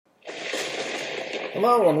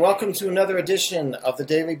Hello and welcome to another edition of the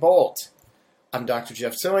Daily Bolt. I'm Dr.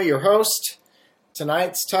 Jeff Tilley, your host.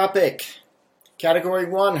 Tonight's topic, Category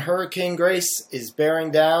 1, Hurricane Grace is bearing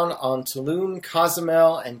down on Tulum,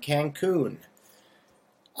 Cozumel, and Cancun.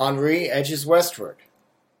 Henri edges westward.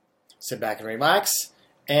 Sit back and relax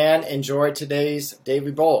and enjoy today's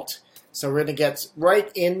Daily Bolt. So we're going to get right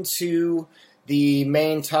into the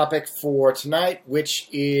main topic for tonight, which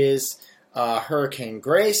is Hurricane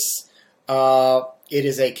Grace. It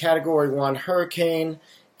is a Category 1 hurricane.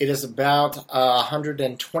 It is about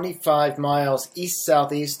 125 miles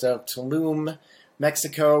east-southeast of Tulum,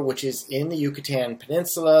 Mexico, which is in the Yucatan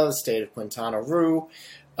Peninsula, the state of Quintana Roo,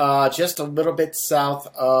 just a little bit south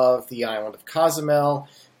of the island of Cozumel,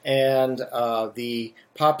 and the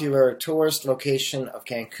popular tourist location of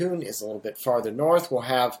Cancun is a little bit farther north. We'll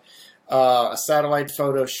have a satellite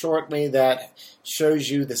photo shortly that shows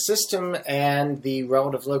you the system and the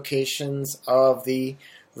relative locations of the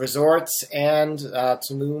resorts and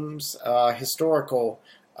Tulum's historical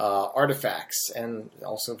artifacts, and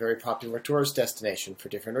also a very popular tourist destination for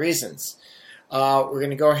different reasons. We're going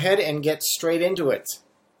to go ahead and get straight into it.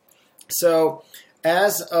 So,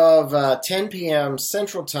 as of 10 p.m.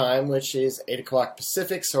 Central Time, which is 8 o'clock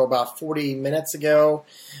Pacific, so about 40 minutes ago,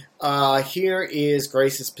 here is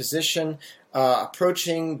Grace's position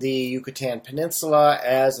approaching the Yucatan Peninsula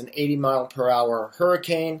as an 80-mile-per-hour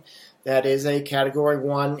hurricane. That is a Category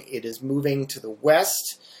 1. It is moving to the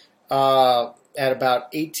west at about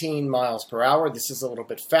 18 miles per hour. This is a little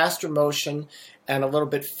bit faster motion and a little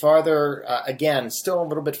bit farther, again, still a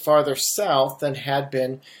little bit farther south than had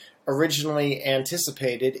been originally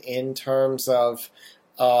anticipated in terms of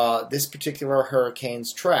this particular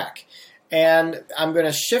hurricane's track. And I'm going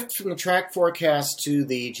to shift from the track forecast to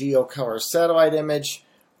the geocolor satellite image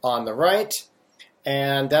on the right,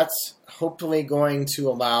 and that's hopefully going to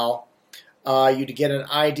allow you to get an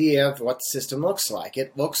idea of what the system looks like.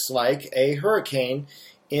 It looks like a hurricane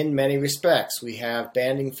in many respects. We have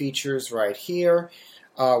banding features right here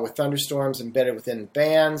with thunderstorms embedded within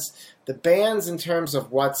bands. The bands in terms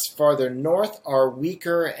of what's farther north are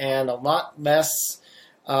weaker and a lot less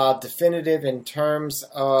definitive in terms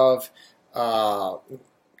of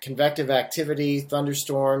convective activity,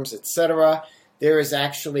 thunderstorms, etc. There is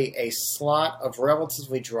actually a slot of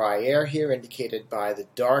relatively dry air here, indicated by the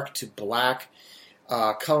dark to black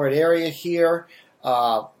colored area here.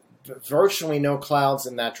 Virtually no clouds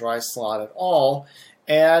in that dry slot at all.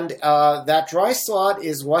 And that dry slot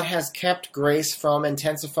is what has kept Grace from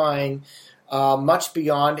intensifying much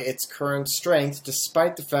beyond its current strength,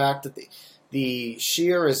 despite the fact that the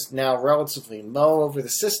shear is now relatively low over the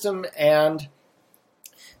system, and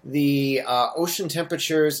the ocean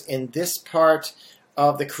temperatures in this part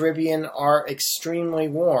of the Caribbean are extremely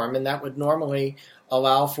warm, and that would normally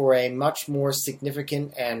allow for a much more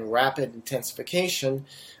significant and rapid intensification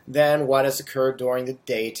than what has occurred during the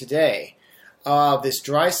day today. This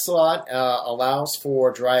dry slot allows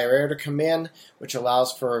for drier air to come in, which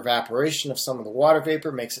allows for evaporation of some of the water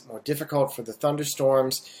vapor, makes it more difficult for the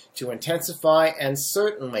thunderstorms to intensify, and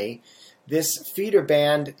certainly this feeder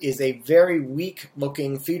band is a very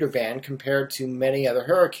weak-looking feeder band compared to many other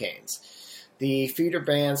hurricanes. The feeder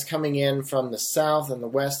bands coming in from the south and the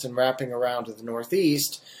west and wrapping around to the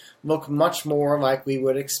northeast look much more like we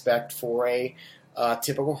would expect for a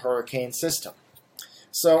typical hurricane system.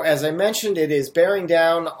 So, as I mentioned, it is bearing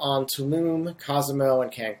down on Tulum, Cozumel,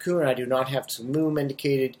 and Cancun. I do not have Tulum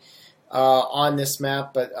indicated on this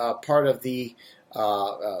map, but part of the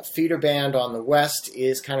feeder band on the west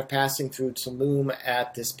is kind of passing through Tulum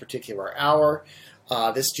at this particular hour.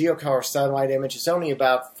 This geocolor satellite image is only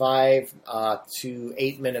about 5 to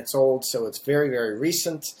 8 minutes old, so it's very, very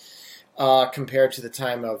recent compared to the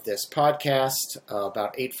time of this podcast,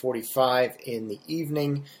 about 8:45 in the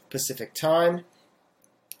evening Pacific time.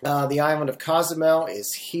 The island of Cozumel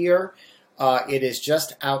is here. It is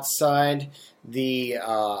just outside the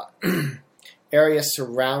area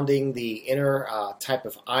surrounding the inner type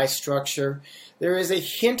of eye structure. There is a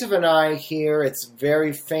hint of an eye here. It's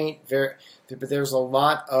very faint, but there's a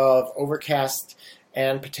lot of overcast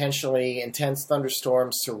and potentially intense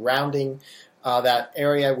thunderstorms surrounding that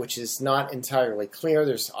area, which is not entirely clear.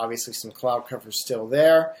 There's obviously some cloud cover still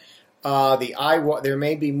there. The eye wall, there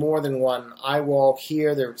may be more than one eye wall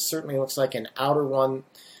here. There certainly looks like an outer one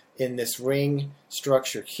in this ring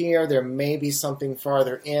structure here. There may be something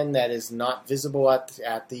farther in that is not visible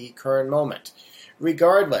at the current moment.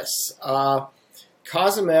 Regardless,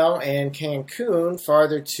 Cozumel and Cancun,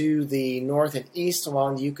 farther to the north and east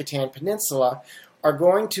along the Yucatan Peninsula, are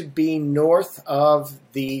going to be north of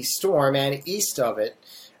the storm and east of it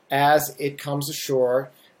as it comes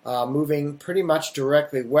ashore moving pretty much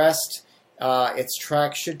directly west. Its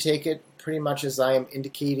track should take it pretty much as I am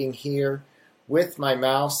indicating here with my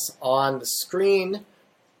mouse on the screen,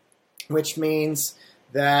 which means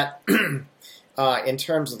that in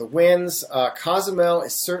terms of the winds, Cozumel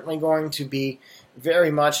is certainly going to be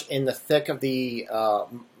very much in the thick of the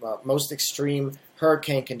most extreme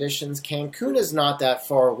hurricane conditions. Cancun is not that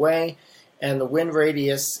far away, and the wind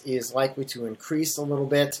radius is likely to increase a little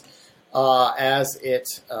bit as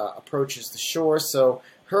it approaches the shore. So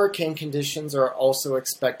hurricane conditions are also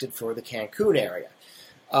expected for the Cancun area.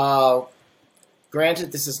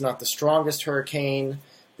 Granted, this is not the strongest hurricane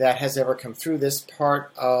that has ever come through this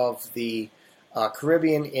part of the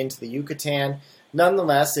Caribbean into the Yucatan.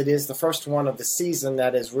 Nonetheless, it is the first one of the season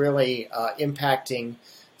that is really impacting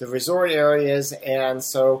the resort areas, and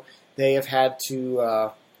so they have had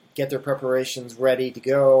to get their preparations ready to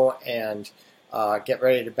go and get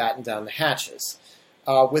ready to batten down the hatches.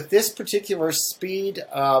 With this particular speed,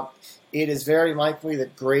 it is very likely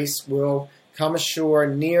that Grace will come ashore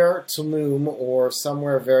near Tulum or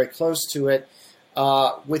somewhere very close to it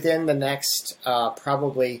within the next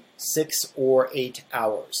probably 6 or 8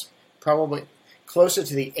 hours. Probably closer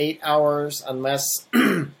to the 8 hours, unless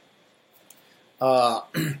there's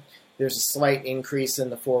a slight increase in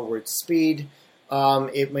the forward speed.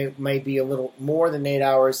 It may be a little more than 8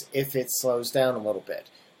 hours if it slows down a little bit.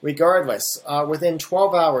 Regardless, within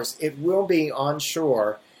 12 hours, it will be on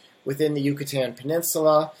shore within the Yucatan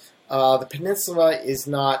Peninsula. The peninsula is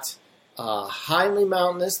not highly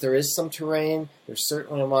mountainous. There is some terrain. There's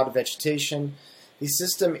certainly a lot of vegetation. The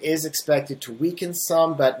system is expected to weaken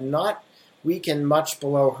some, but not weaken much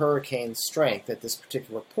below hurricane strength at this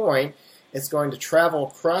particular point. It's going to travel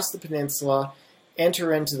across the peninsula,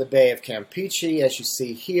 enter into the Bay of Campeche, as you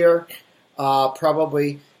see here.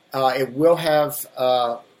 Probably it will have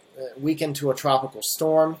weakened to a tropical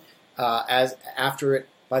storm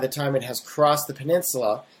by the time it has crossed the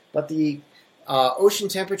peninsula. But the ocean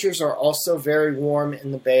temperatures are also very warm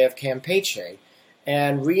in the Bay of Campeche,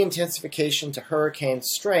 and re-intensification to hurricane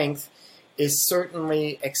strength is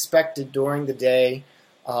certainly expected during the day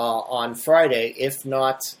on Friday, if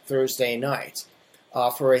not Thursday night.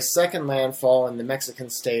 For a second landfall in the Mexican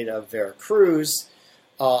state of Veracruz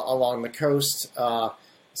along the coast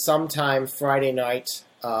sometime Friday night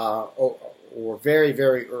or very,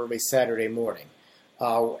 very early Saturday morning.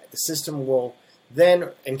 The system will then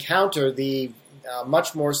encounter the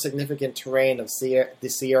much more significant terrain of the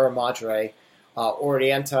Sierra Madre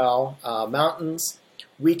Oriental mountains,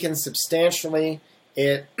 weaken substantially.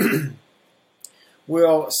 It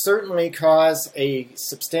will certainly cause a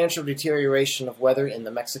substantial deterioration of weather in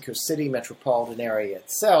the Mexico City metropolitan area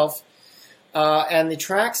itself. And the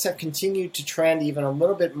tracks have continued to trend even a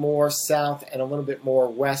little bit more south and a little bit more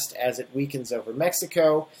west as it weakens over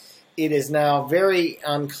Mexico. It is now very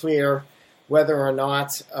unclear whether or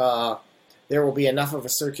not there will be enough of a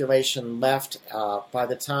circulation left by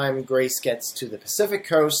the time Grace gets to the Pacific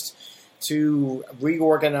coast to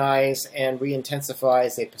reorganize and re-intensify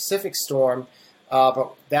as a Pacific storm.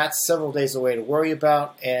 But that's several days away to worry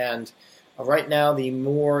about. And right now, the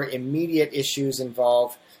more immediate issues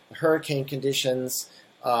involve the hurricane conditions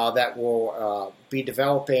that will be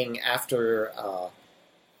developing after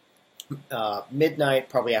midnight,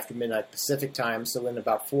 probably after midnight Pacific time, so in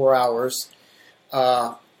about 4 hours.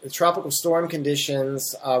 The tropical storm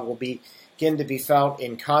conditions will begin to be felt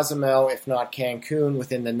in Cozumel, if not Cancun,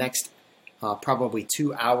 within the next probably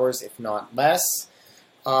 2 hours, if not less,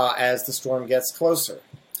 as the storm gets closer.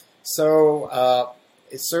 So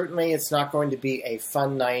it's not going to be a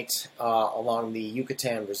fun night along the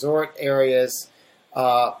Yucatan resort areas.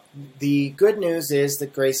 The good news is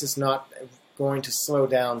that Grace is not going to slow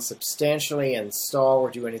down substantially and stall or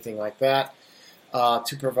do anything like that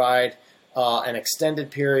to provide an extended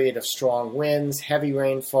period of strong winds, heavy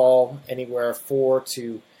rainfall, anywhere 4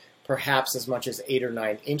 to perhaps as much as 8 or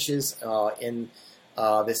 9 inches in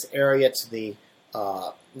this area to the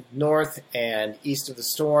north and east of the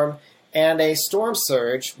storm, and a storm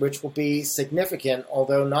surge, which will be significant,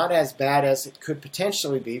 although not as bad as it could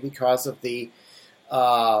potentially be because of the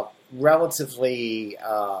relatively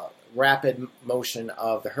rapid motion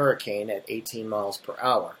of the hurricane at 18 miles per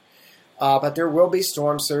hour. But there will be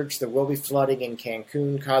storm surge. There will be flooding in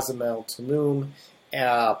Cancun, Cozumel, Tulum,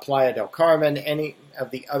 Playa del Carmen, any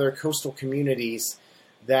of the other coastal communities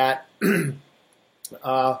that will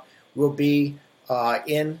be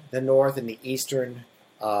in the north and the eastern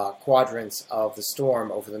quadrants of the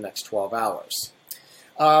storm over the next 12 hours.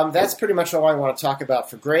 That's pretty much all I want to talk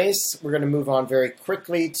about for Grace. We're going to move on very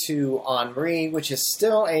quickly to Henri, which is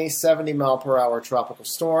still a 70 mile per hour tropical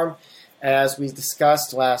storm. As we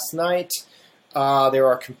discussed last night, there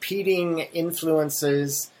are competing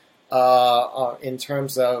influences in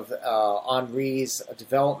terms of Henri's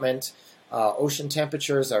development. Ocean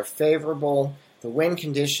temperatures are favorable. The wind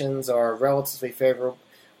conditions are relatively favorable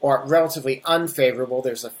or relatively unfavorable.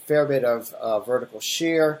 There's a fair bit of vertical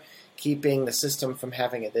shear, keeping the system from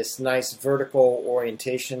having this nice vertical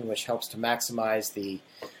orientation, which helps to maximize the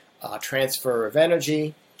transfer of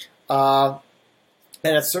energy.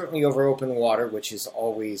 And it's certainly over open water, which is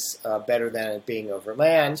always better than it being over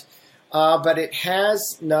land. But it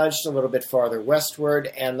has nudged a little bit farther westward,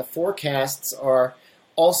 and the forecasts are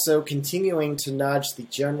also continuing to nudge the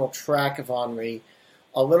general track of Henri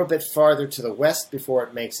a little bit farther to the west before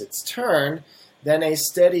it makes its turn, then a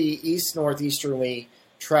steady east-northeasterly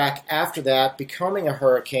track after that, becoming a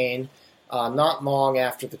hurricane not long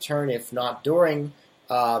after the turn, if not during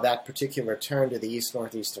that particular turn to the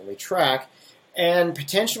east-northeasterly track, and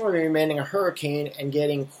potentially remaining a hurricane and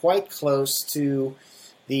getting quite close to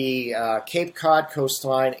the Cape Cod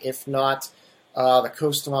coastline, if not the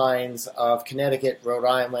coastlines of Connecticut, Rhode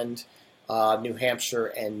Island, New Hampshire,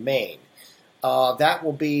 and Maine. That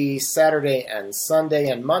will be Saturday and Sunday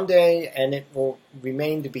and Monday, and it will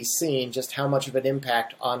remain to be seen just how much of an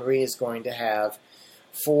impact Henri is going to have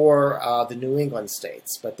for the New England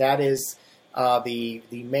states. But that is the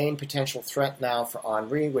main potential threat now for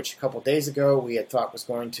Henri, which a couple days ago we had thought was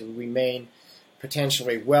going to remain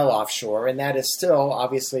potentially well offshore, and that is still,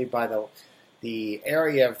 obviously, by the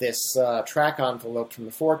area of this track envelope from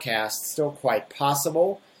the forecast, still quite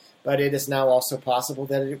possible, but it is now also possible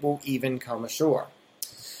that it will even come ashore.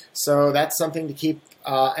 So that's something to keep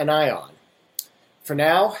an eye on. For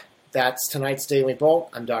now, that's tonight's Daily Bolt.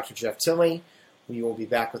 I'm Dr. Jeff Tilley. We will be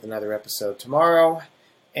back with another episode tomorrow,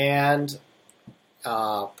 and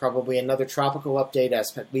probably another tropical update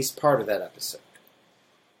as at least part of that episode.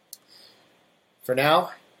 For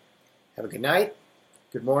now, have a good night,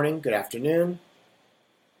 good morning, good afternoon,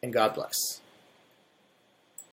 and God bless.